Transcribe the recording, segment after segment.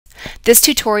This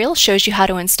tutorial shows you how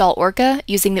to install Orca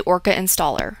using the Orca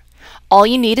installer. All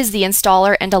you need is the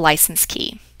installer and a license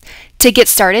key. To get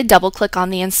started, double-click on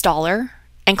the installer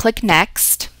and click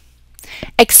Next.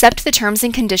 Accept the terms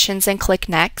and conditions and click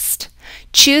Next.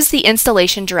 Choose the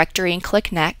installation directory and click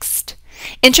Next.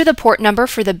 Enter the port number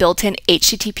for the built-in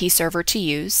HTTP server to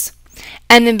use,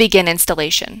 and then begin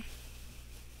installation.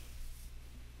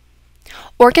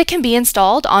 Orca can be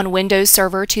installed on Windows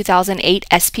Server 2008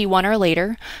 SP1 or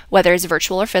later, whether it's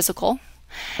virtual or physical.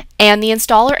 And the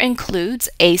installer includes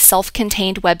a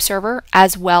self-contained web server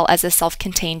as well as a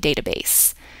self-contained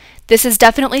database. This is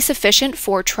definitely sufficient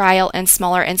for trial and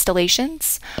smaller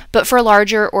installations, but for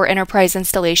larger or enterprise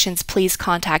installations, please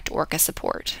contact Orca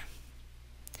support.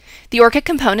 The Orca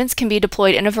components can be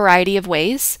deployed in a variety of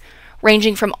ways,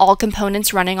 ranging from all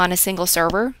components running on a single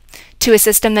server to a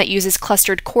system that uses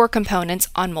clustered core components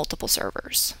on multiple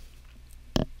servers.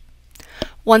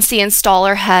 Once the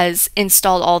installer has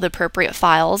installed all the appropriate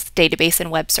files, database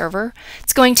and web server,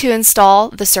 it's going to install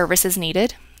the services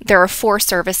needed. There are 4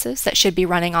 services that should be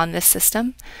running on this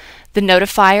system: the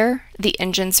notifier, the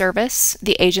engine service,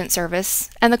 the agent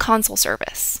service, and the console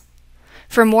service.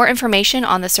 For more information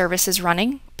on the services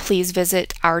running, please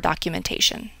visit our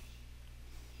documentation.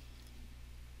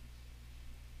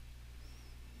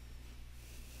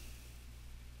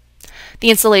 The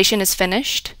installation is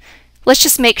finished. Let's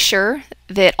just make sure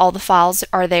that all the files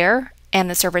are there and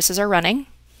the services are running.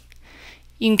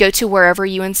 You can go to wherever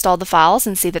you installed the files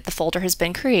and see that the folder has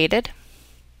been created.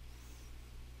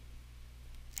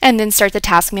 And then start the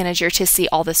Task Manager to see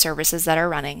all the services that are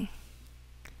running.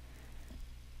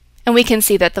 And we can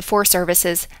see that the 4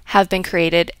 services have been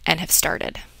created and have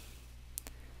started.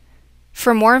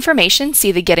 For more information,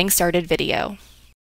 see the Getting Started video.